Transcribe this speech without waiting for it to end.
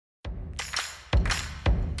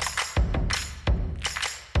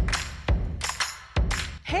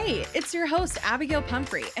Hey, it's your host, Abigail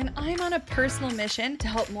Pumphrey, and I'm on a personal mission to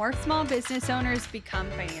help more small business owners become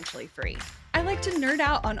financially free. I like to nerd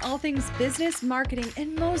out on all things business, marketing,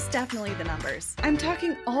 and most definitely the numbers. I'm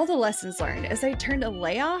talking all the lessons learned as I turned a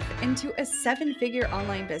layoff into a 7-figure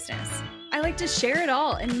online business. I like to share it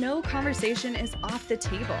all, and no conversation is off the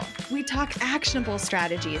table. We talk actionable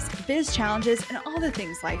strategies, biz challenges, and all the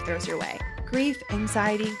things life throws your way. Grief,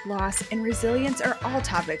 anxiety, loss, and resilience are all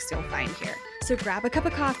topics you'll find here. So grab a cup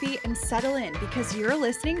of coffee and settle in because you're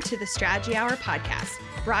listening to the Strategy Hour podcast,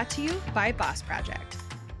 brought to you by Boss Project.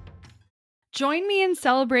 Join me in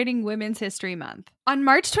celebrating Women's History Month. On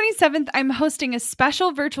March 27th, I'm hosting a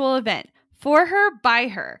special virtual event, For Her, By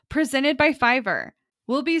Her, presented by Fiverr.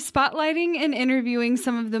 We'll be spotlighting and interviewing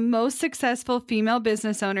some of the most successful female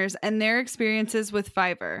business owners and their experiences with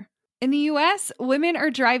Fiverr. In the US, women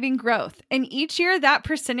are driving growth, and each year that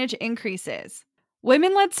percentage increases.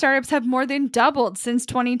 Women-led startups have more than doubled since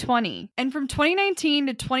 2020. And from 2019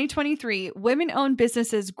 to 2023, women-owned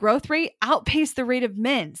businesses' growth rate outpaced the rate of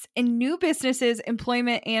men's in new businesses,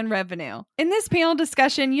 employment, and revenue. In this panel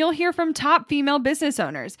discussion, you'll hear from top female business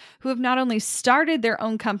owners who have not only started their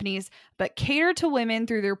own companies, but cater to women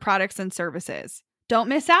through their products and services. Don't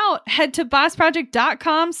miss out. Head to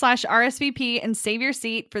bossproject.com/RSVP and save your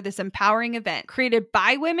seat for this empowering event created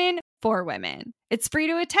by women for women. It's free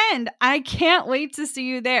to attend. I can't wait to see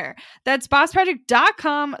you there. That's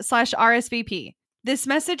bossproject.com/RSVP. This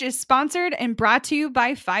message is sponsored and brought to you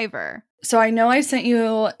by Fiverr. So I know I sent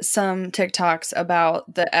you some TikToks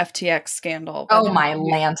about the FTX scandal. Oh my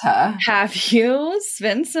Lanta. Have you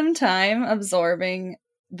spent some time absorbing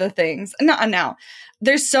the things? No.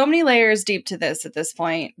 There's so many layers deep to this at this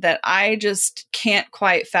point that I just can't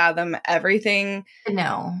quite fathom everything.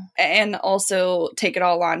 No. And also take it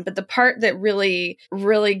all on. But the part that really,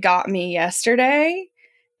 really got me yesterday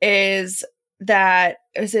is that,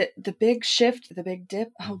 is it The Big Shift, The Big Dip?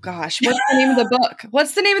 Oh gosh, what's the name of the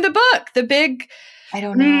book? I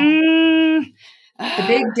don't know. The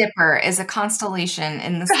Big Dipper is a constellation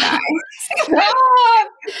in the sky.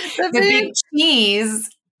 the big cheese.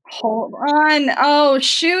 Hold on. Oh,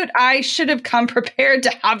 shoot. I should have come prepared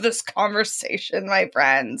to have this conversation, my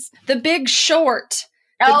friends. The Big Short.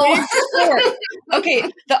 Big Short.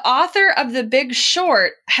 Okay. The author of The Big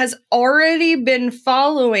Short has already been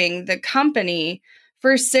following the company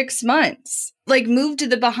for 6 months, like moved to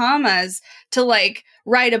the Bahamas to like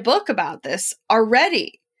write a book about this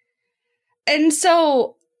already. And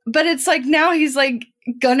so, but it's like now he's like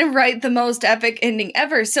gonna write the most epic ending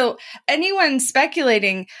ever. So anyone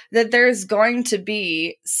speculating that there's going to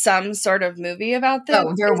be some sort of movie about this?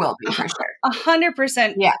 Oh, there will be for sure.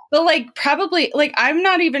 100%. Yeah. But like probably like I'm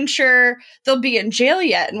not even sure they'll be in jail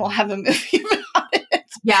yet and we'll have a movie about it.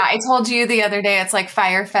 Yeah, I told you the other day it's like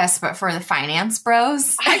Fyre Fest, but for the finance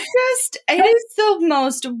bros. It is the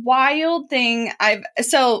most wild thing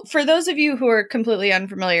so for those of you who are completely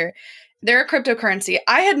unfamiliar, they're a cryptocurrency.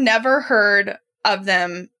 I had never heard of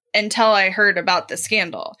them until I heard about the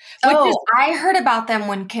scandal. I heard about them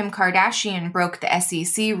when Kim Kardashian broke the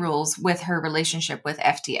SEC rules with her relationship with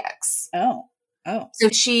FTX. Oh. So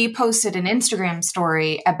she posted an Instagram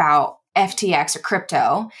story about FTX or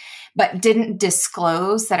crypto, but didn't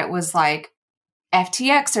disclose that it was like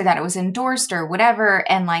FTX or that it was endorsed or whatever.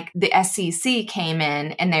 And like the SEC came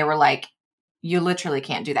in and they were like, you literally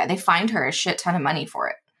can't do that. They fined her a shit ton of money for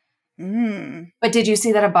it. But did you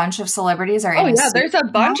see that a bunch of celebrities are in it? Oh, yeah. There's a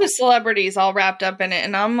bunch of celebrities all wrapped up in it.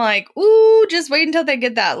 And I'm like, ooh, just wait until they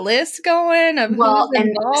get that list going.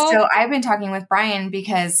 So I've been talking with Brian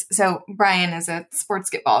because Brian is a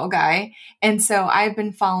sportsball guy. And so I've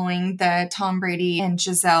been following the Tom Brady and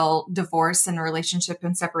Giselle divorce and relationship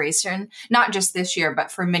and separation, not just this year,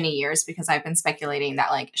 but for many years, because I've been speculating that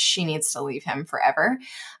like she needs to leave him forever.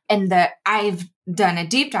 And that I've done a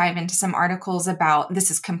deep dive into some articles about,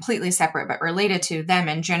 this is completely separate, but related to them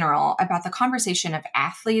in general, about the conversation of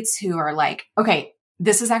athletes who are like, okay,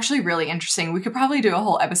 this is actually really interesting. We could probably do a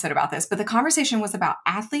whole episode about this, but the conversation was about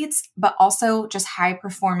athletes, but also just high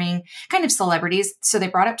performing kind of celebrities. So they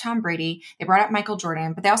brought up Tom Brady, they brought up Michael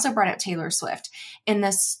Jordan, but they also brought up Taylor Swift. In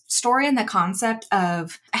this story and the concept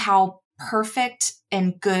of how perfect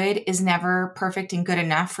and good is never perfect and good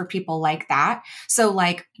enough for people like that. So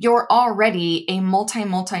like you're already a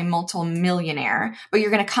multi-millionaire, but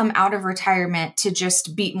you're going to come out of retirement to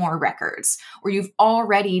just beat more records, or you've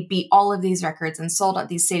already beat all of these records and sold out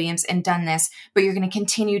these stadiums and done this, but you're going to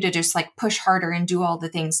continue to just like push harder and do all the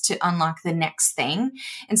things to unlock the next thing.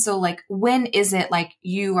 And so like, when is it like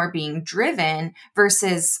you are being driven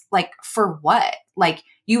versus like for what? Like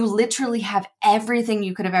You literally have everything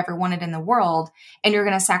you could have ever wanted in the world, and you're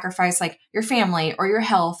going to sacrifice like your family or your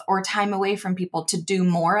health or time away from people to do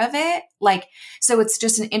more of it. Like, so it's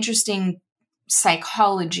just an interesting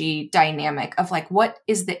psychology dynamic of like, what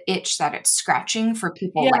is the itch that it's scratching for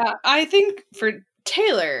people? Yeah, like, I think for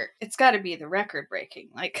Taylor, it's got to be the record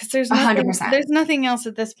breaking, like, because there's nothing, 100%. there's nothing else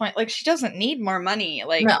at this point. Like, she doesn't need more money,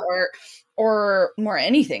 like, No. or more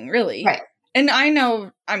anything, really. Right. And I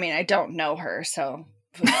know, I mean, I don't know her, so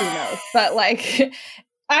who knows? But like,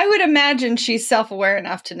 I would imagine she's self-aware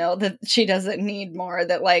enough to know that she doesn't need more,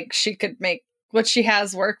 that like she could make what she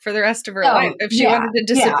has work for the rest of her life if she wanted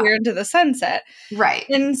to disappear into the sunset. Right.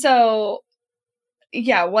 And so,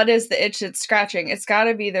 yeah, what is the itch that's scratching? It's got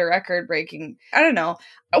to be the record breaking. I don't know.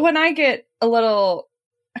 When I get a little,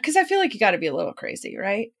 because I feel like you got to be a little crazy,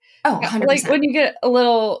 right? Oh, 100%. Like when you get a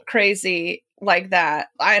little crazy like that,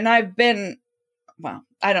 and I've been, well,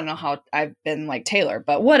 I don't know how I've been like Taylor,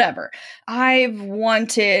 but whatever. I've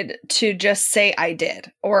wanted to just say I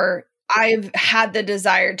did, or I've had the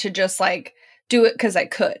desire to just like do it because I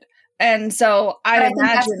could. And so I think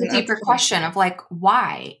that's the deeper question of like,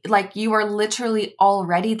 why? Like, you are literally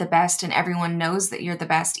already the best and everyone knows that you're the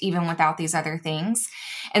best even without these other things.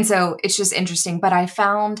 And so it's just interesting. But I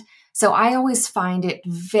always find it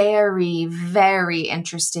very, very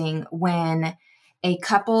interesting when a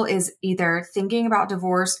couple is either thinking about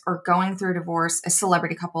divorce or going through divorce, a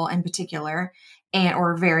celebrity couple in particular,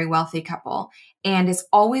 or a very wealthy couple. And it's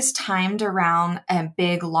always timed around a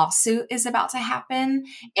big lawsuit is about to happen.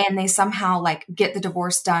 And they somehow like get the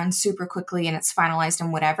divorce done super quickly and it's finalized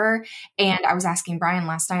and whatever. And I was asking Brian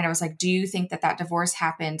last night, I was like, do you think that divorce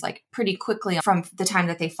happened like pretty quickly from the time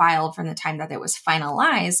that they filed, from the time that it was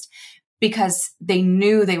finalized? Because they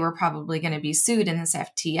knew they were probably going to be sued in this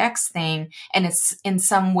FTX thing. And it's in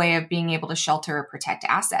some way of being able to shelter or protect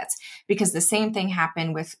assets. Because the same thing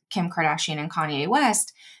happened with Kim Kardashian and Kanye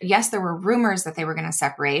West. Yes, there were rumors that they were going to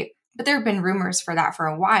separate, but there have been rumors for that for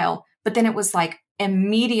a while. But then it was like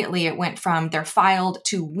immediately it went from they're filed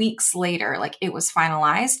to weeks later, like it was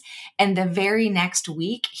finalized. And the very next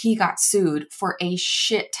week, he got sued for a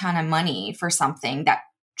shit ton of money for something that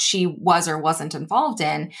she was or wasn't involved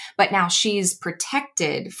in, but now she's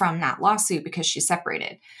protected from that lawsuit because she's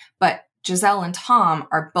separated. But Gisele and Tom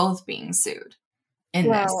are both being sued in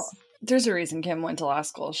this. There's a reason Kim went to law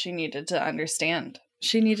school. She needed to understand.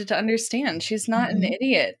 She's not an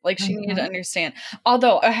idiot. Like, she needed to understand.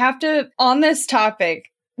 Although I have to, on this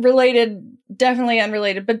topic, related, definitely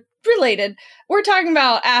unrelated, but related, we're talking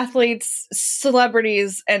about athletes,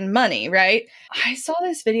 celebrities, and money, right? I saw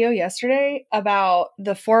this video yesterday about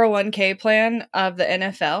the 401k plan of the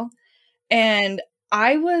NFL, and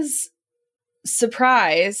I was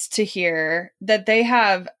surprised to hear that they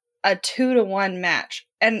have a 2-to-1 match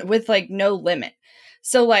and with like no limit.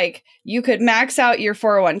 So like you could max out your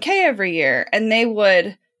 401k every year and they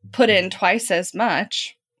would put in twice as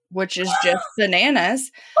much, which is just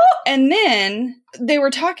bananas. And then they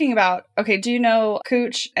were talking about, okay, do you know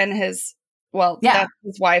Cooch and his, that's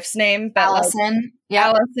his wife's name, but Allison.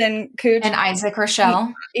 Allison Cooch. And Isaac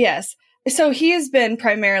Rochelle. Yes. So he has been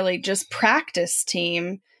primarily just practice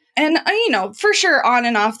team. And, for sure on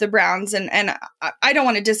and off the Browns. And I don't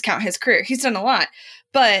want to discount his career. He's done a lot.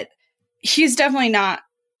 But he's definitely not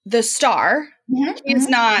the star. He's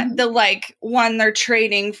not the like one they're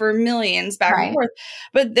trading for millions back and forth.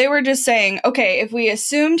 But they were just saying, okay, if we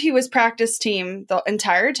assumed he was practice team the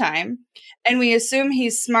entire time and we assume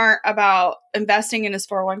he's smart about investing in his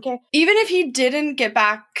 401k, even if he didn't get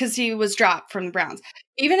back because he was dropped from the Browns,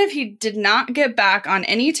 even if he did not get back on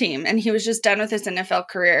any team and he was just done with his NFL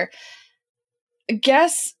career,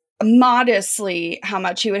 guess modestly how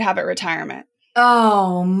much he would have at retirement.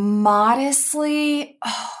 Oh, modestly?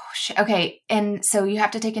 Oh, shit. Okay. And so you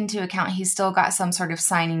have to take into account he's still got some sort of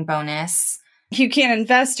signing bonus. You can't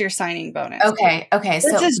invest your signing bonus. Okay. This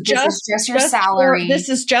is just your salary. This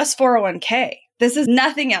is just 401k. This is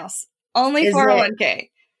nothing else. Only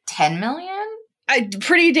 401k. 10 million?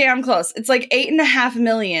 Pretty damn close. It's like $8.5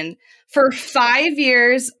 million for 5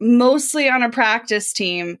 years, mostly on a practice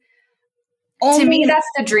team. To me, that's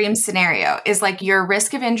the dream scenario, is like your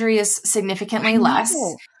risk of injury is significantly less.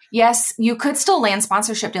 Yes, you could still land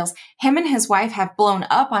sponsorship deals. Him and his wife have blown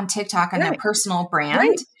up on TikTok and their personal brand.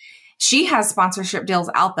 Right. She has sponsorship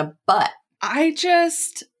deals out the butt. I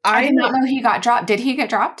did not know he got dropped. Did he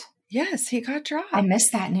get dropped? Yes, he got dropped. I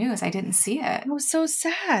missed that news. I didn't see it. It was so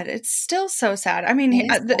sad. It's still so sad. I mean,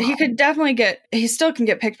 he could definitely he still can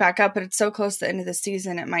get picked back up, but it's so close to the end of the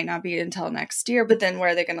season. It might not be until next year, but then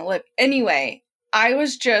where are they going to live? Anyway, I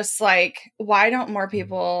was just like, why don't more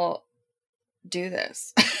people do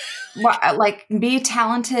this. Like be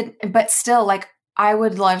talented, but still like, I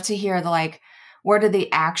would love to hear the, like, what are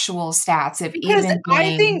the actual stats of Because even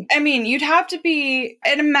I being, think, you'd have to be,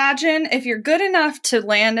 and imagine if you're good enough to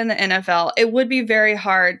land in the NFL, it would be very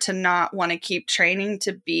hard to not want to keep training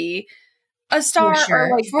to be a star or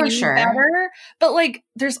like for be sure. better. But like,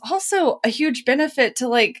 there's also a huge benefit to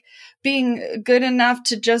like being good enough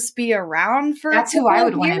to just be around for That's who I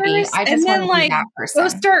would want to be. I just want to be that person. Go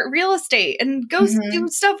start real estate and go do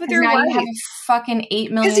stuff with your now life. You have a fucking $8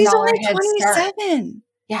 million because he's only head 27.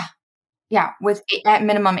 Start. Yeah, with at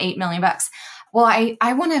minimum $8 million. Well,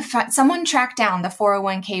 I want to someone track down the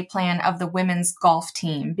 401k plan of the women's golf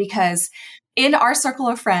team, because in our circle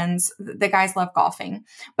of friends, the guys love golfing,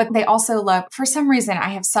 but they also love, for some reason, I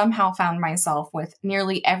have somehow found myself with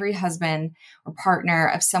nearly every husband or partner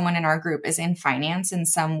of someone in our group is in finance in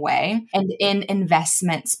some way and in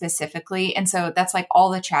investment specifically. And so that's like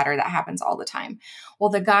all the chatter that happens all the time. Well,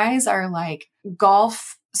 the guys are like,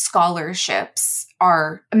 golf scholarships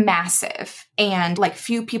are massive, and like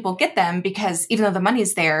few people get them because even though the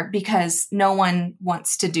money's there, because no one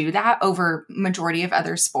wants to do that over majority of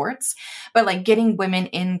other sports. But like getting women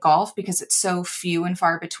in golf, because it's so few and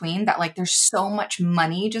far between, that like there's so much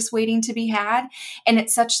money just waiting to be had. And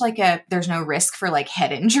it's such like there's no risk for like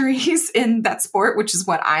head injuries in that sport, which is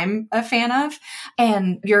what I'm a fan of.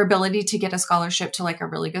 And your ability to get a scholarship to like a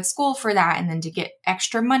really good school for that, and then to get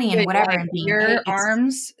extra money and whatever, and being your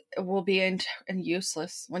arms will be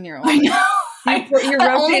useless when you're older. I know. Your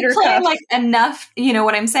rotator cuff. Like enough, you know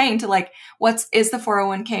what I'm saying, to like, is the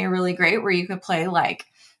 401k really great where you could play like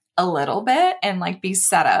a little bit and like be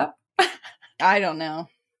set up? I don't know.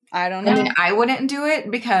 I mean, I wouldn't do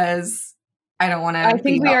it because I don't want to. I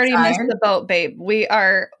think we already missed the boat, babe. We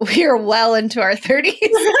are well into our 30s.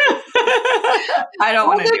 I don't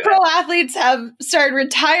want to do it. Pro athletes have started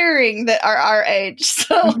retiring that are our age.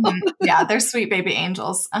 So yeah, they're sweet baby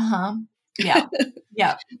angels. Yeah.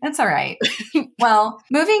 Yeah. That's all right. Well,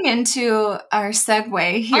 moving into our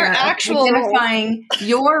segue here, our actual identifying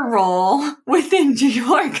your role within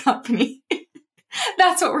your company.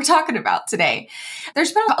 That's what we're talking about today.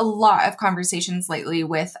 There's been a lot of conversations lately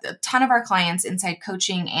with a ton of our clients inside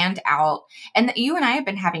coaching and out, and that you and I have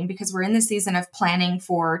been having, because we're in the season of planning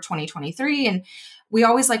for 2023. And we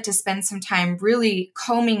always like to spend some time really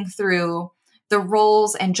combing through the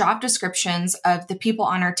roles and job descriptions of the people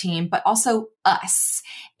on our team, but also us.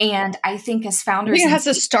 And I think as founders, it has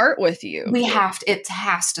to start with you. It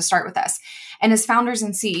has to start with us. And as founders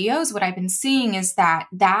and CEOs, what I've been seeing is that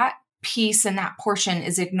piece and that portion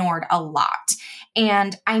is ignored a lot.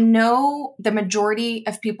 And I know the majority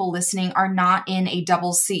of people listening are not in a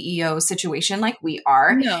double CEO situation like we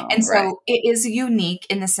are. No, and so it is unique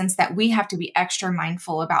in the sense that we have to be extra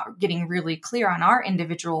mindful about getting really clear on our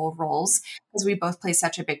individual roles, because we both play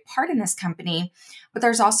such a big part in this company. But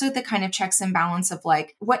there's also the kind of checks and balance of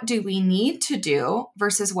like, what do we need to do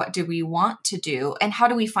versus what do we want to do? And how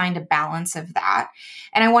do we find a balance of that?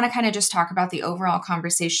 And I want to kind of just talk about the overall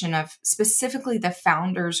conversation of specifically the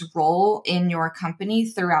founder's role in your company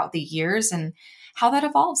throughout the years and how that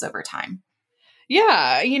evolves over time.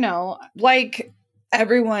 Yeah. Like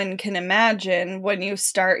everyone can imagine, when you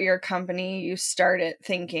start your company, you start it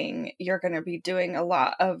thinking you're going to be doing a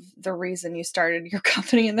lot of the reason you started your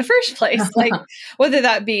company in the first place. Like whether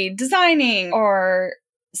that be designing or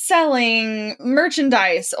selling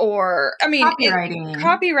merchandise or,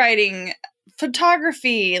 copywriting,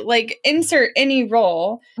 photography, like insert any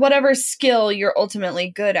role, whatever skill you're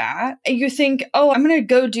ultimately good at. You think, oh, I'm going to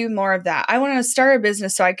go do more of that. I want to start a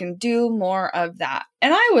business so I can do more of that.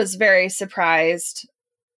 And I was very surprised.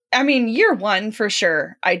 Year one, for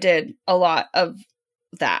sure, I did a lot of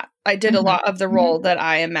that. I did a lot of the role that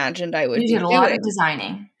I imagined I would do. You did a lot of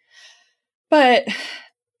designing. But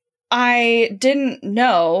I didn't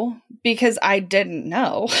know, because I didn't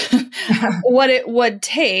know what it would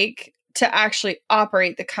take to actually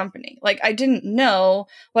operate the company. Like I didn't know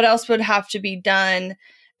what else would have to be done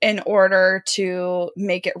in order to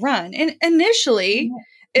make it run. And initially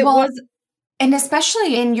it was, and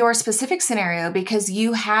especially in your specific scenario, because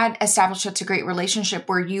you had established such a great relationship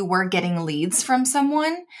where you were getting leads from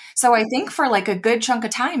someone. So I think for like a good chunk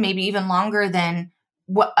of time, maybe even longer than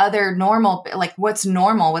what other normal, like what's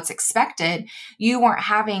normal, what's expected, you weren't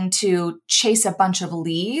having to chase a bunch of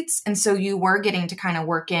leads. And so you were getting to kind of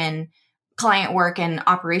work in client work and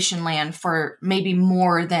operation land for maybe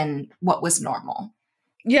more than what was normal.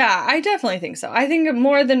 Yeah, I definitely think so. I think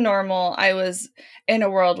more than normal, I was in a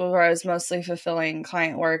world where I was mostly fulfilling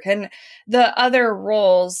client work, and the other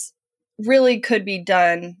roles really could be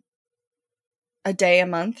done a day, a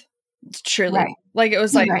month. Truly. Like, it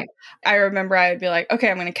was like, Right. I remember I would be like, okay,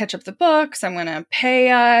 I'm going to catch up the books. I'm going to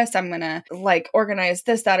pay us. I'm going to like organize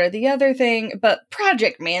this, that, or the other thing. But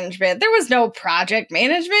project management, there was no project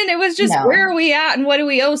management. It was just, No. where are we at and what do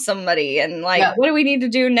we owe somebody? And like, Yep. what do we need to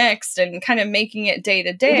do next? And kind of making it day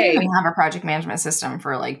to We day. didn't even have a project management system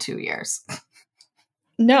for like 2 years.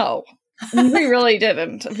 No, we really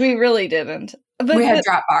didn't. We really didn't. But We had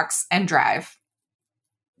Dropbox and Drive.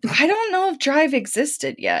 I don't know if Drive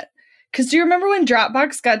existed yet. Because do you remember when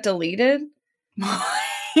Dropbox got deleted?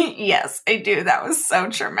 Yes, I do. That was so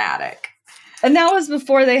traumatic. And that was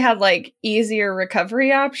before they had like easier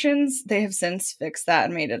recovery options. They have since fixed that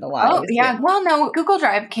and made it a lot easier. Yeah. Well, no, Google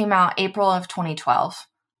Drive came out April of 2012.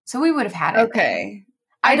 So we would have had it. Okay.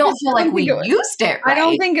 I don't feel like we used it right. I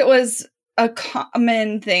don't think it was a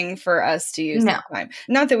common thing for us to use at the time.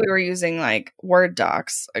 Not that we were using like Word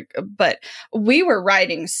docs, but we were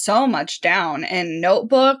writing so much down in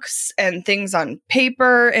notebooks and things on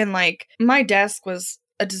paper. And like my desk was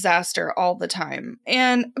a disaster all the time.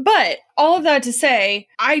 But all of that to say,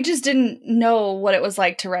 I just didn't know what it was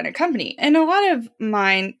like to run a company. And a lot of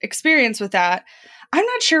my experience with that, I'm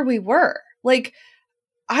not sure we were. Like,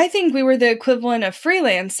 I think we were the equivalent of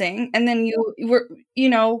freelancing. And then we were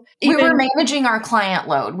managing our client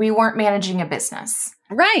load. We weren't managing a business.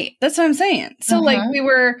 Right. That's what I'm saying. So like we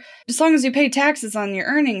were, as long as you pay taxes on your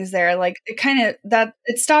earnings there, like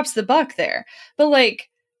it stops the buck there. But like,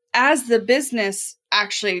 as the business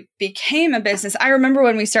actually became a business, I remember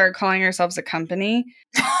when we started calling ourselves a company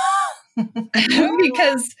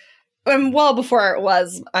because well before it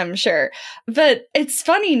was, I'm sure. But it's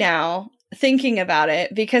funny now thinking about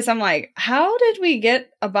it because I'm like, how did we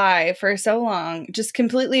get by for so long just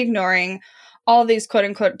completely ignoring all these quote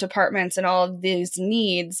unquote departments and all of these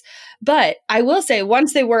needs? But I will say,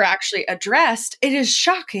 once they were actually addressed, it is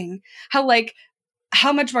shocking how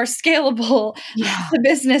much more scalable the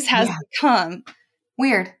business has become.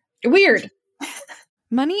 Weird.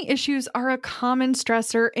 Money issues are a common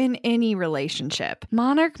stressor in any relationship.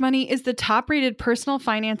 Monarch Money is the top-rated personal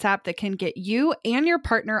finance app that can get you and your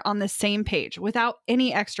partner on the same page without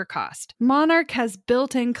any extra cost. Monarch has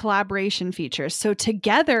built-in collaboration features, so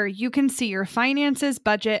together you can see your finances,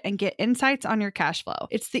 budget, and get insights on your cash flow.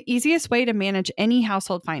 It's the easiest way to manage any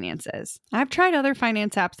household finances. I've tried other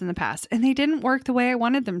finance apps in the past, and they didn't work the way I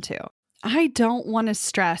wanted them to. I don't want to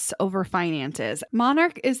stress over finances.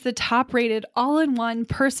 Monarch is the top-rated all-in-one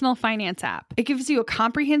personal finance app. It gives you a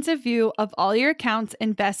comprehensive view of all your accounts,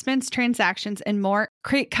 investments, transactions, and more.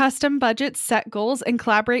 Create custom budgets, set goals, and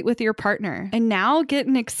collaborate with your partner. And now get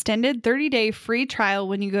an extended 30-day free trial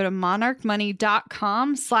when you go to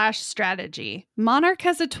monarchmoney.com/strategy. Monarch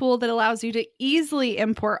has a tool that allows you to easily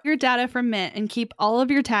import your data from Mint and keep all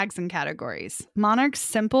of your tags and categories. Monarch's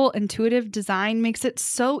simple, intuitive design makes it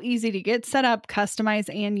so easy to get set up,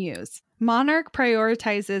 customize, and use. Monarch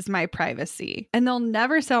prioritizes my privacy, and they'll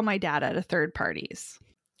never sell my data to third parties.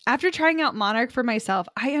 After trying out Monarch for myself,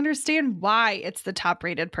 I understand why it's the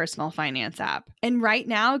top-rated personal finance app. And right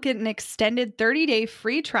now, get an extended 30-day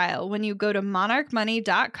free trial when you go to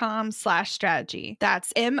monarchmoney.com/strategy.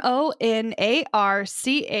 That's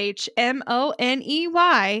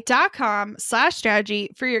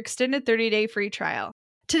monarchmoney.com/strategy for your extended 30-day free trial.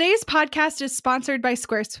 Today's podcast is sponsored by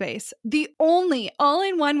Squarespace, the only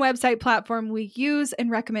all-in-one website platform we use and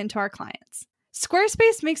recommend to our clients.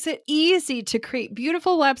 Squarespace makes it easy to create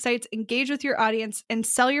beautiful websites, engage with your audience, and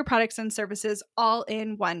sell your products and services all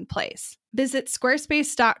in one place. Visit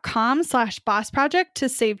squarespace.com/bossproject to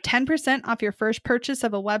save 10% off your first purchase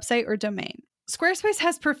of a website or domain. Squarespace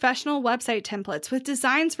has professional website templates with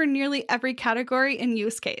designs for nearly every category and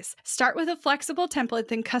use case. Start with a flexible template,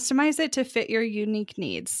 then customize it to fit your unique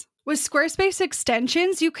needs. With Squarespace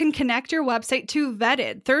extensions, you can connect your website to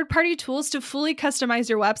vetted third-party tools to fully customize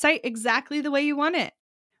your website exactly the way you want it.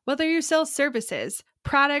 Whether you sell services,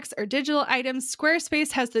 products, or digital items,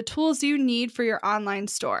 Squarespace has the tools you need for your online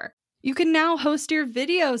store. You can now host your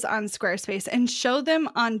videos on Squarespace and show them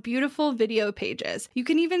on beautiful video pages. You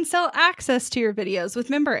can even sell access to your videos with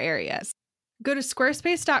member areas. Go to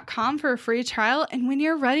squarespace.com for a free trial, and when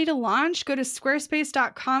you're ready to launch, go to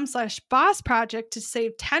squarespace.com/bossproject to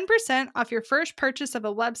save 10% off your first purchase of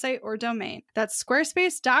a website or domain. That's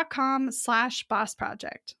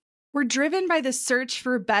squarespace.com/bossproject. We're driven by the search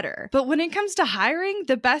for better. But when it comes to hiring,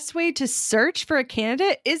 the best way to search for a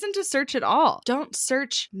candidate isn't to search at all. Don't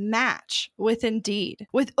search, match with Indeed.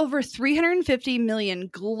 With over 350 million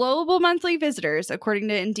global monthly visitors, according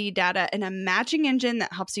to Indeed data, and a matching engine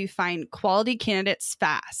that helps you find quality candidates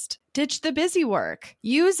fast. Ditch the busy work.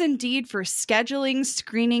 Use Indeed for scheduling,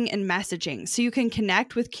 screening, and messaging so you can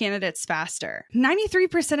connect with candidates faster.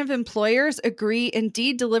 93% of employers agree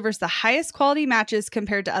Indeed delivers the highest quality matches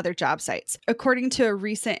compared to other job sites, according to a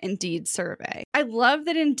recent Indeed survey. I love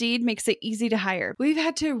that Indeed makes it easy to hire. We've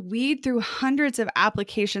had to weed through hundreds of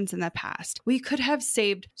applications in the past. We could have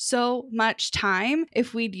saved so much time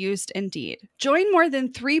if we'd used Indeed. Join more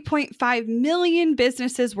than 3.5 million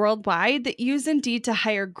businesses worldwide that use Indeed to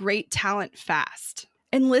hire great talent fast.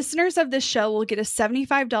 And listeners of this show will get a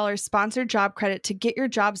 $75 sponsored job credit to get your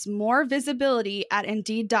jobs more visibility at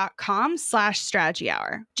Indeed.com/Strategy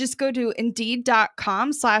Hour. Just go to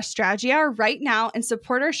Indeed.com/Strategy Hour right now and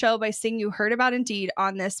support our show by saying you heard about Indeed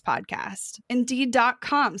on this podcast.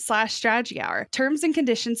 Indeed.com/Strategy Hour. Terms and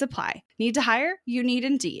conditions apply. Need to hire? You need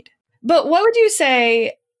Indeed. But what would you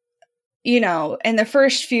say, in the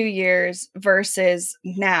first few years versus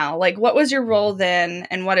now? Like, what was your role then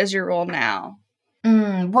and what is your role now?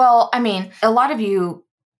 Well, I mean, a lot of you,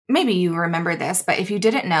 maybe you remember this, but if you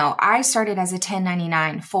didn't know, I started as a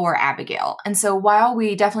 1099 for Abigail. And so while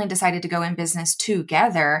we definitely decided to go in business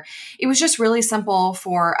together, it was just really simple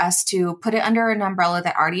for us to put it under an umbrella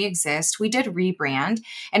that already exists. We did rebrand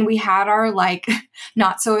and we had our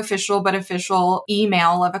not so official, but official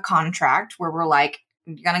email of a contract where we're like,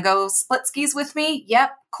 "You're going to go split skis with me?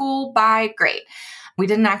 Yep. Cool. Bye. Great." We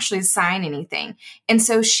didn't actually sign anything. And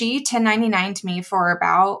so she 1099'd me for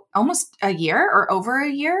about almost a year or over a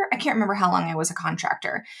year. I can't remember how long I was a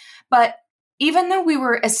contractor. But even though we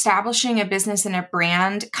were establishing a business and a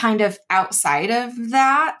brand kind of outside of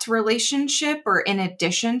that relationship or in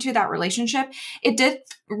addition to that relationship, it did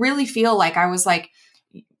really feel like I was like,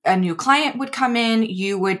 a new client would come in,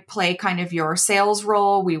 you would play kind of your sales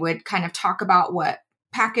role. We would kind of talk about what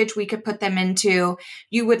package we could put them into.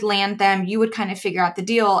 You would land them, you would kind of figure out the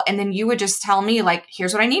deal. And then you would just tell me like,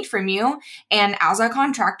 here's what I need from you. And as a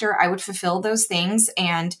contractor, I would fulfill those things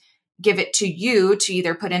and give it to you to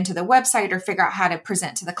either put into the website or figure out how to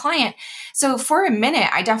present to the client. So for a minute,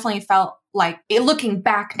 I definitely felt like, looking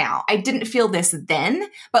back now, I didn't feel this then,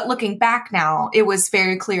 but looking back now, it was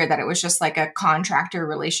very clear that it was just like a contractor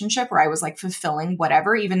relationship where I was like fulfilling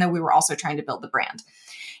whatever, even though we were also trying to build the brand.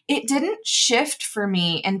 It didn't shift for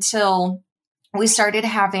me until we started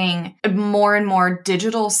having more and more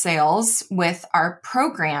digital sales with our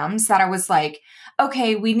programs that I was like,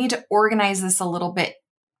 okay, we need to organize this a little bit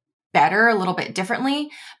better, a little bit differently.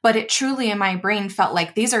 But it truly in my brain felt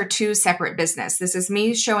like these are two separate businesses. This is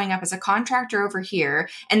me showing up as a contractor over here,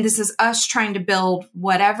 and this is us trying to build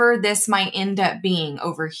whatever this might end up being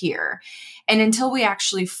over here. And until we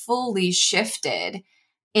actually fully shifted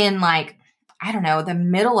in the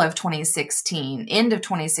middle of 2016, end of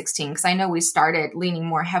 2016, because I know we started leaning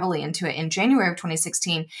more heavily into it in January of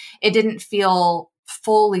 2016, it didn't feel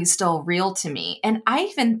fully still real to me. And I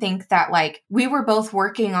even think that we were both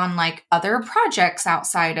working on other projects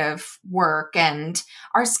outside of work, and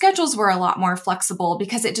our schedules were a lot more flexible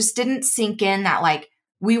because it just didn't sink in that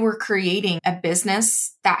we were creating a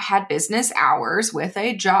business that had business hours with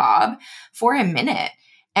a job for a minute.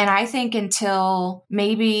 And I think until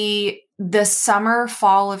maybe the summer,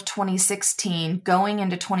 fall of 2016, going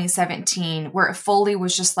into 2017, where it fully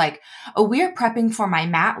was just we are prepping for my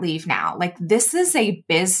mat leave now. This is a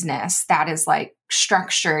business that is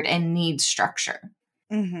structured and needs structure.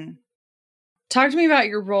 Mm-hmm. Talk to me about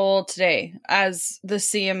your role today as the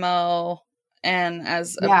CMO and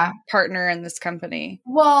as a partner in this company.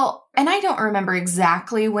 Well, and I don't remember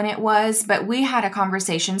exactly when it was, but we had a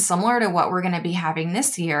conversation similar to what we're going to be having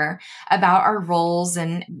this year about our roles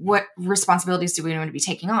and what responsibilities do we want to be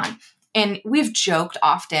taking on. And we've joked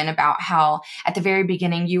often about how at the very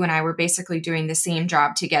beginning, you and I were basically doing the same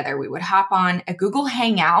job together. We would hop on a Google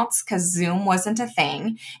Hangouts because Zoom wasn't a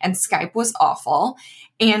thing and Skype was awful.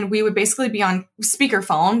 And we would basically be on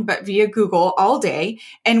speakerphone, but via Google all day.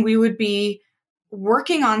 And we would be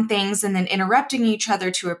working on things and then interrupting each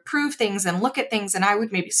other to approve things and look at things. And I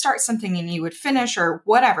would maybe start something and you would finish or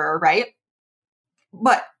whatever, right?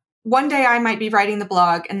 But one day I might be writing the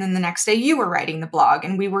blog and then the next day you were writing the blog.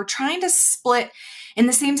 And we were trying to split in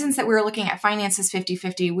the same sense that we were looking at finances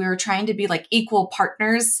 50-50. We were trying to be equal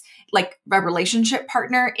partners, like a relationship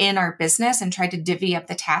partner in our business, and try to divvy up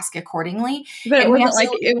the task accordingly. But it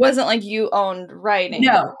wasn't like you owned writing.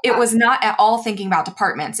 No, it was not at all thinking about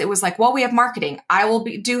departments. It was we have marketing. I will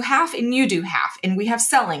do half and you do half. And we have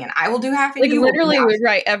selling and I will do half and you literally will do half. Would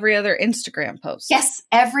write every other Instagram post. Yes,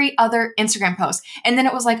 every other Instagram post. And then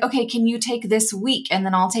it was okay, can you take this week? And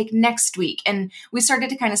then I'll take next week. And we started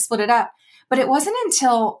to kind of split it up. But it wasn't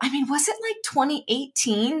until, was it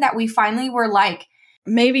 2018 that we finally were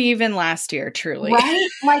Maybe even last year, truly. Right?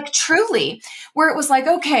 Like truly, where it was like,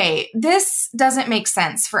 okay, this doesn't make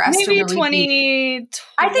sense for us to Maybe really be.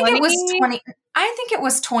 2020. I think it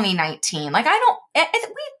was 2019. Like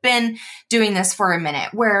we've been doing this for a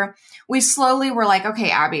minute where we slowly were like, okay,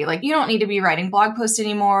 Abby, like you don't need to be writing blog posts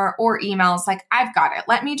anymore or emails. Like I've got it.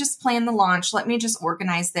 Let me just plan the launch. Let me just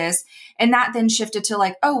organize this. And that then shifted to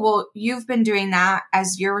like, oh, well, you've been doing that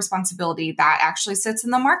as your responsibility. That actually sits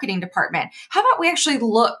in the marketing department. How about we actually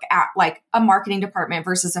look at like a marketing department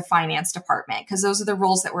versus a finance department? Because those are the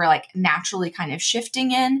roles that we're like naturally kind of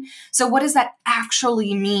shifting in. So what does that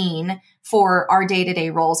actually mean for our day-to-day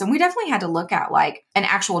roles? And we definitely had to look at like an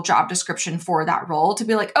actual job description for that role to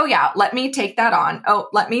be like, oh yeah, let me take that on. Oh,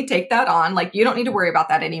 let me take that on. Like you don't need to worry about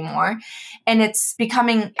that anymore. And it's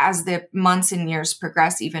becoming, as the months and years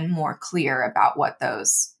progress, even more clear about what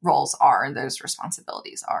those roles are and those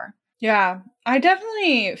responsibilities are. Yeah, I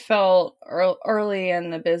definitely felt early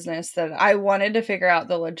in the business that I wanted to figure out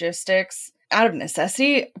the logistics out of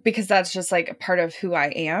necessity, because that's just like a part of who I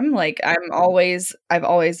am. Like I've always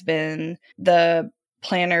been the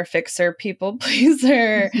planner, fixer, people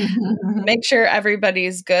pleaser, make sure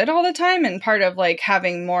everybody's good all the time. And part of like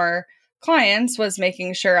having more clients was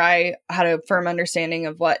making sure I had a firm understanding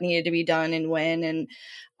of what needed to be done and when, and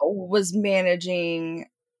was managing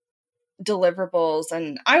deliverables.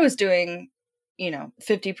 And I was doing,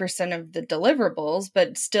 50% of the deliverables,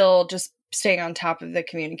 but still just staying on top of the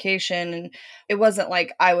communication. And it wasn't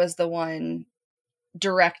like I was the one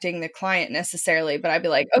directing the client necessarily, but I'd be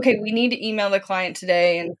like, okay, we need to email the client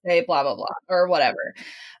today and say blah, blah, blah, or whatever.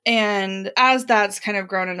 And as that's kind of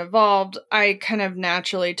grown and evolved, I kind of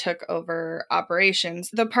naturally took over operations.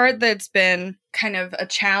 The part that's been kind of a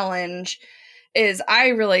challenge is I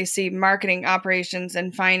really see marketing, operations,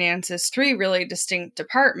 and finance as three really distinct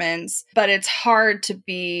departments, but it's hard to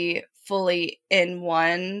be fully in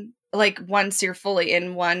one. Like once you're fully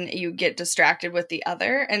in one, you get distracted with the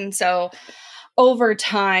other. And so over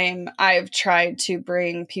time, I've tried to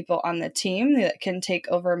bring people on the team that can take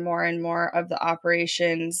over more and more of the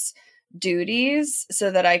operations duties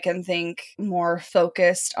so that I can think more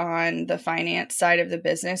focused on the finance side of the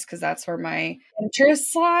business, because that's where my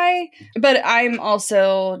interests lie. But I'm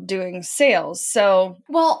also doing sales. So,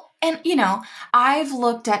 well, and I've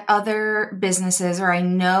looked at other businesses, or I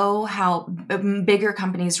know how bigger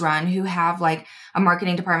companies run who have like a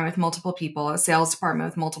marketing department with multiple people, a sales department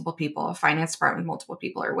with multiple people, a finance department with multiple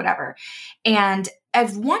people, or whatever. And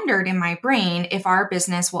I've wondered in my brain if our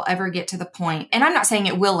business will ever get to the point, and I'm not saying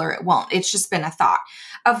it will or it won't, it's just been a thought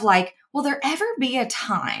of like, will there ever be a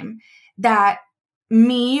time that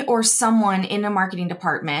me or someone in a marketing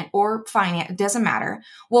department or finance, it doesn't matter,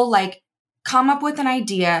 will like come up with an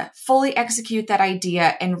idea, fully execute that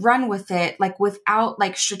idea and run with it, like without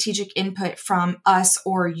like strategic input from us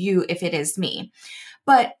or you, if it is me.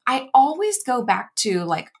 But I always go back to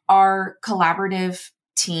like our collaborative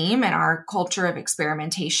team and our culture of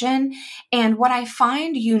experimentation. And what I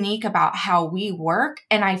find unique about how we work,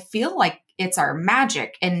 and I feel like it's our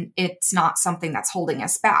magic and it's not something that's holding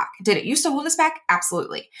us back. Did it used to hold us back?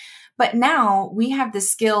 Absolutely. But now we have the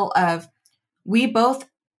skill of, we both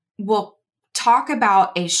will talk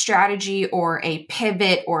about a strategy or a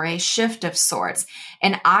pivot or a shift of sorts.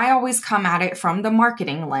 And I always come at it from the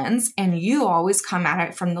marketing lens, and you always come at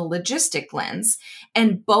it from the logistic lens.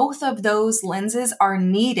 And both of those lenses are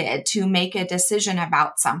needed to make a decision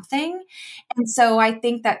about something. And so I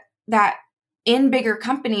think that in bigger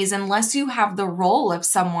companies, unless you have the role of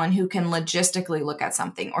someone who can logistically look at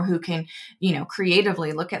something or who can,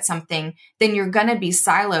 creatively look at something, then you're going to be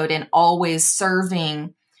siloed and always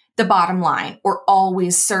serving the bottom line or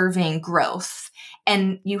always serving growth.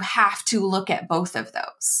 And you have to look at both of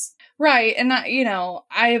those. Right. And,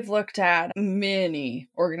 I've looked at many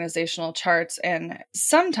organizational charts, and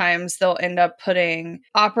sometimes they'll end up putting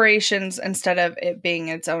operations, instead of it being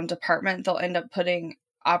its own department, they'll end up putting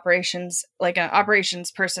operations, like an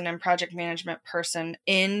operations person and project management person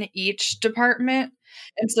in each department.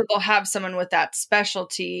 And so they'll have someone with that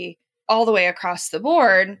specialty all the way across the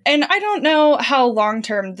board. And I don't know how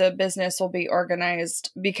long-term the business will be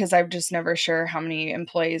organized, because I'm just never sure how many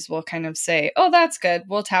employees will kind of say, oh, that's good,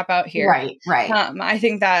 we'll tap out here. Right. I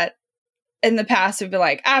think that in the past we've been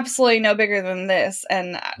like, absolutely no bigger than this.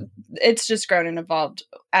 And it's just grown and evolved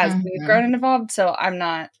as we've grown and evolved. So I'm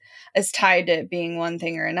not as tied to it being one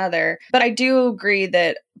thing or another. But I do agree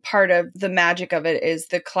that part of the magic of it is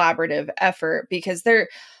the collaborative effort, because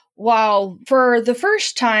while for the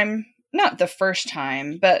first time, not the first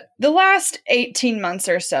time, but the last 18 months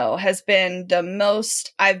or so has been the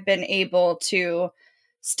most I've been able to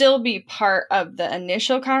still be part of the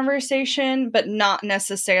initial conversation, but not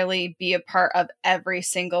necessarily be a part of every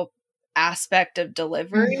single aspect of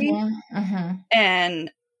delivery.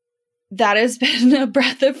 And that has been a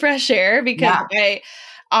breath of fresh air because I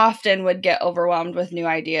often would get overwhelmed with new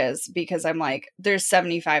ideas because I'm like, there's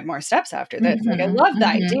 75 more steps after this. Like, I love the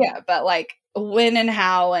idea, but like, when and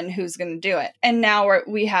how and who's going to do it. And now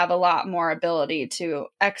we have a lot more ability to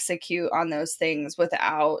execute on those things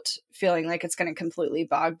without feeling like it's going to completely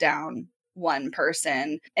bog down one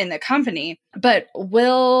person in the company. But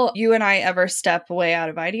will you and I ever step way out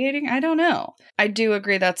of ideating? I don't know. I do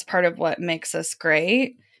agree that's part of what makes us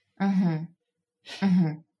great. But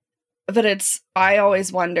I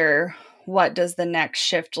always wonder, what does the next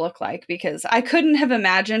shift look like? Because I couldn't have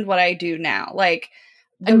imagined what I do now. Like,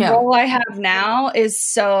 the role I have now is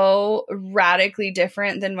so radically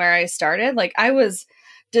different than where I started. Like, I was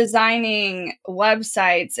designing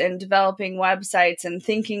websites and developing websites and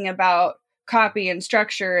thinking about copy and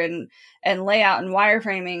structure and layout and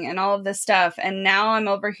wireframing and all of this stuff. And now I'm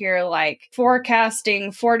over here like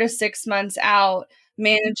forecasting 4 to 6 months out,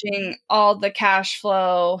 managing all the cash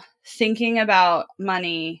flow, thinking about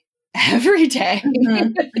money every day.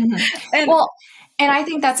 And I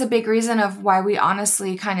think that's a big reason of why we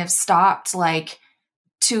honestly kind of stopped like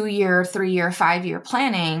 2-year, 3-year, 5-year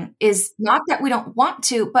planning is not that we don't want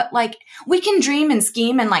to, but like we can dream and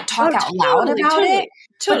scheme and like talk out loud about it.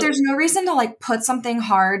 But there's no reason to like put something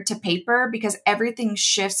hard to paper because everything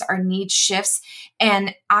shifts, our needs shifts.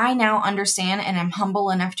 And I now understand and am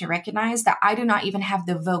humble enough to recognize that I do not even have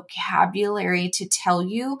the vocabulary to tell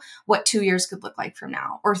you what 2 years could look like from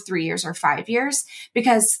now or 3 years or 5 years,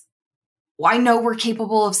 because I know we're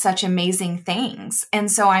capable of such amazing things.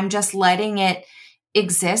 And so I'm just letting it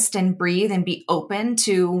exist and breathe and be open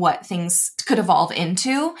to what things could evolve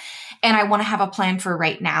into. And I want to have a plan for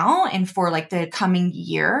right now and for like the coming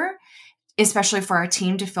year, especially for our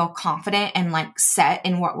team to feel confident and like set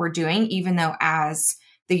in what we're doing, even though as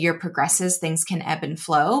the year progresses, things can ebb and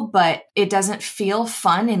flow, but it doesn't feel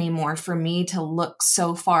fun anymore for me to look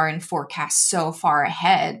so far and forecast so far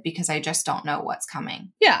ahead because I just don't know what's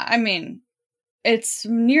coming. Yeah. I mean, it's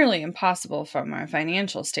nearly impossible from a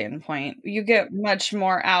financial standpoint. You get much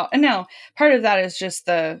more out. And now part of that is just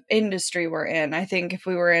the industry we're in. I think if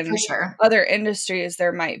we were in other industries,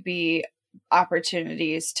 there might be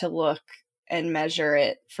opportunities to look and measure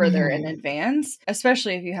it further in advance,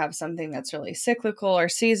 especially if you have something that's really cyclical or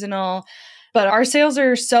seasonal. But our sales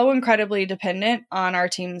are so incredibly dependent on our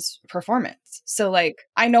team's performance. So like,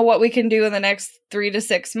 I know what we can do in the next 3 to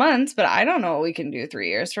 6 months, but I don't know what we can do 3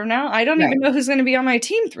 years from now. I don't even know who's going to be on my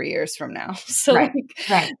team 3 years from now. So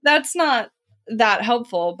that's not that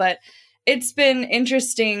helpful, but it's been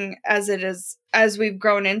interesting as we've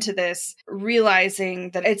grown into this,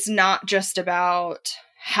 realizing that it's not just about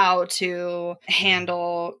how to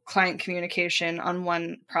handle client communication on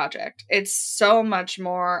one project. It's so much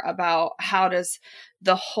more about how does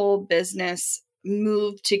the whole business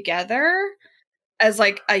move together as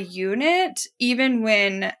like a unit, even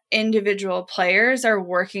when individual players are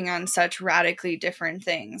working on such radically different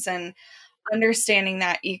things, and understanding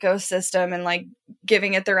that ecosystem and like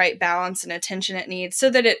giving it the right balance and attention it needs so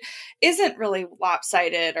that it isn't really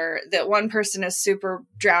lopsided or that one person is super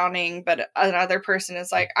drowning, but another person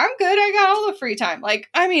is like, I'm good. I got all the free time. Like,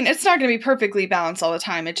 I mean, it's not going to be perfectly balanced all the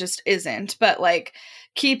time. It just isn't. But like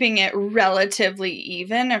keeping it relatively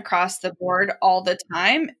even across the board all the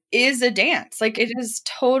time is a dance. Like it is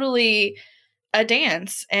totally a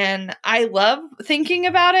dance. And I love thinking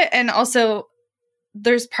about it. And also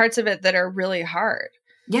there's parts of it that are really hard.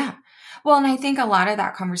 Yeah. Well, and I think a lot of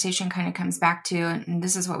that conversation kind of comes back to, and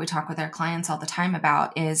this is what we talk with our clients all the time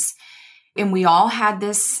about is, and we all had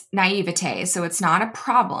this naivete, so it's not a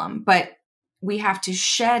problem, but we have to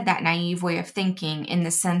shed that naive way of thinking in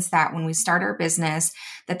the sense that when we start our business,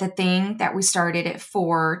 that the thing that we started it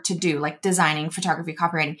for to do, like designing, photography,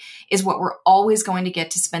 copywriting, is what we're always going to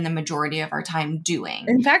get to spend the majority of our time doing.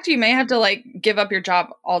 In fact, you may have to like give up your job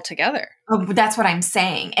altogether. Oh, that's what I'm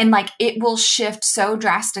saying. And like it will shift so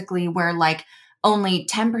drastically where like only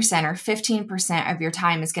 10% or 15% of your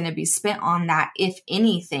time is going to be spent on that, if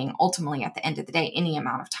anything, ultimately at the end of the day, any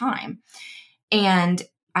amount of time. And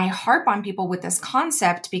I harp on people with this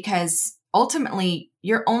concept because ultimately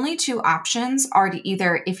your only two options are to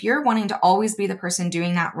either, if you're wanting to always be the person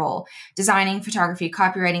doing that role, designing, photography,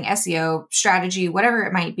 copywriting, SEO, strategy, whatever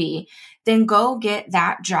it might be, then go get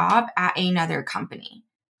that job at another company.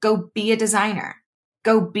 Go be a designer.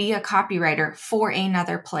 Go be a copywriter for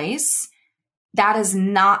another place. That is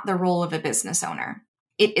not the role of a business owner.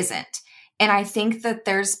 It isn't. And I think that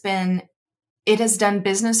there's been it has done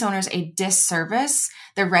business owners a disservice.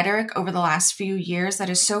 The rhetoric over the last few years that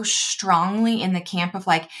is so strongly in the camp of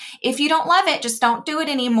like, if you don't love it, just don't do it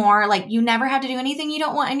anymore. Like, you never have to do anything you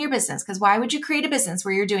don't want in your business. Because why would you create a business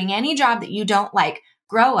where you're doing any job that you don't like?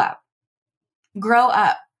 Grow up. Grow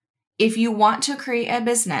up. If you want to create a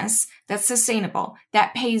business that's sustainable,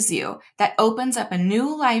 that pays you, that opens up a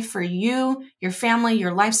new life for you, your family,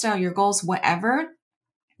 your lifestyle, your goals, whatever,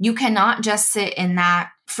 you cannot just sit in that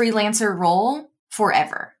freelancer role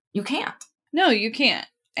forever. You can't. No, you can't.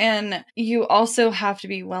 And you also have to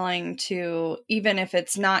be willing to, even if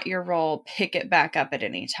it's not your role, pick it back up at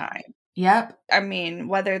any time. Yep. I mean,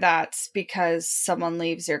 whether that's because someone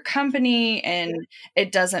leaves your company and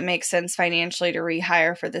it doesn't make sense financially to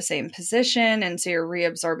rehire for the same position. And so you're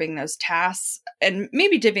reabsorbing those tasks and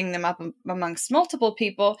maybe divvying them up amongst multiple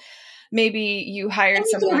people. Maybe you hired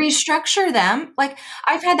someone. You can restructure them. Like,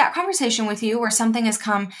 I've had that conversation with you where something has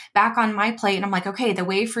come back on my plate and I'm like, okay, the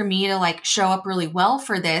way for me to like show up really well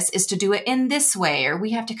for this is to do it in this way, or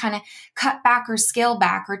we have to kind of cut back or scale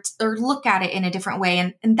back or look at it in a different way.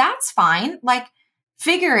 And that's fine. Like,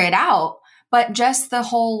 figure it out. But just the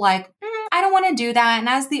whole like, I don't want to do that. And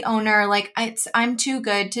as the owner, like, I'm too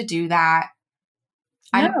good to do that.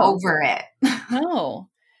 I'm over it. No.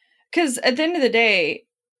 Because at the end of the day,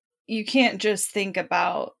 you can't just think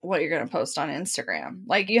about what you're going to post on Instagram.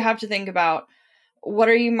 Like, you have to think about, what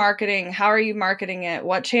are you marketing? How are you marketing it?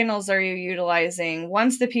 What channels are you utilizing?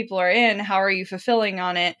 Once the people are in, how are you fulfilling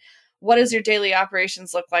on it? What does your daily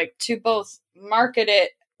operations look like to both market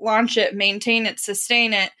it, launch it, maintain it,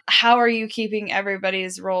 sustain it? How are you keeping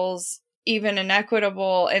everybody's roles even and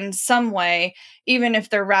equitable in some way, even if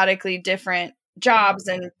they're radically different jobs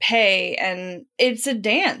and pay? And it's a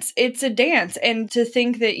dance. And to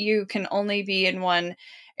think that you can only be in one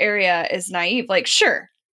area is naive. Like, sure,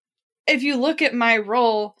 if you look at my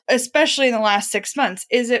role, especially in the last 6 months,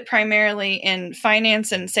 is it primarily in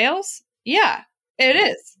finance and sales? Yeah, it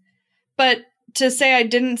is. But to say I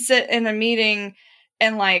didn't sit in a meeting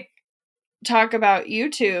and like talk about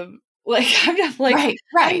YouTube, like, I'm just like,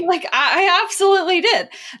 right. Like, I absolutely did.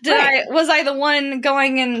 Was I the one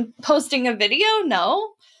going and posting a video?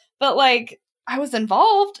 No, but like, I was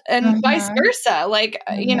involved, and vice versa. Like,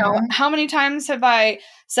 you know, how many times have I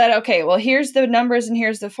said, okay, well, here's the numbers and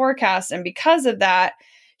here's the forecast. And because of that,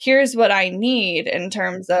 here's what I need in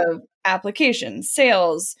terms of applications,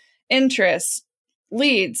 sales, interest,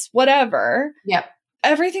 leads, whatever. Yep.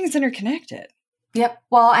 Everything's interconnected. Yep.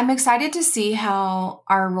 Well, I'm excited to see how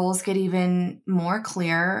our roles get even more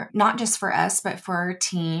clear, not just for us, but for our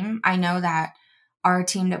team. I know that our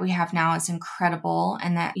team that we have now is incredible,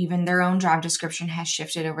 and that even their own job description has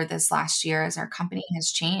shifted over this last year as our company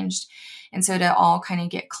has changed. And so to all kind of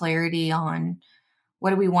get clarity on, what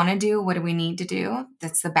do we want to do? What do we need to do?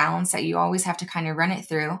 That's the balance that you always have to kind of run it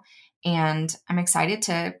through. And I'm excited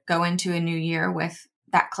to go into a new year with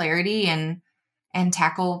that clarity and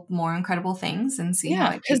tackle more incredible things and see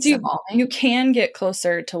how it keeps evolving. You can get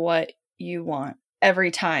closer to what you want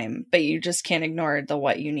every time, but you just can't ignore the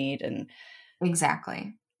what you need. And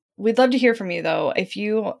exactly. We'd love to hear from you, though. If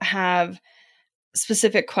you have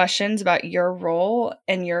specific questions about your role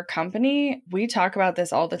and your company, we talk about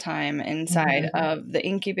this all the time inside of the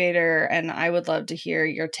incubator, and I would love to hear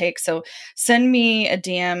your take. So send me a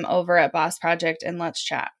DM over at Boss Project and let's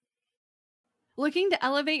chat. Looking to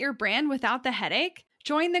elevate your brand without the headache?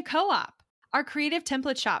 Join the Co-op, our creative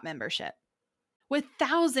template shop membership. With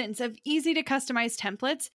thousands of easy to customize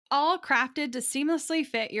templates, all crafted to seamlessly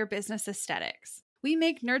fit your business aesthetics, we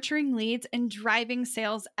make nurturing leads and driving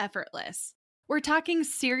sales effortless. We're talking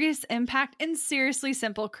serious impact and seriously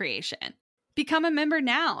simple creation. Become a member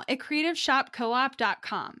now at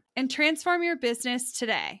creativeshopcoop.com and transform your business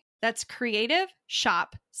today. That's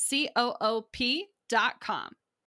creativeshopcoop.com.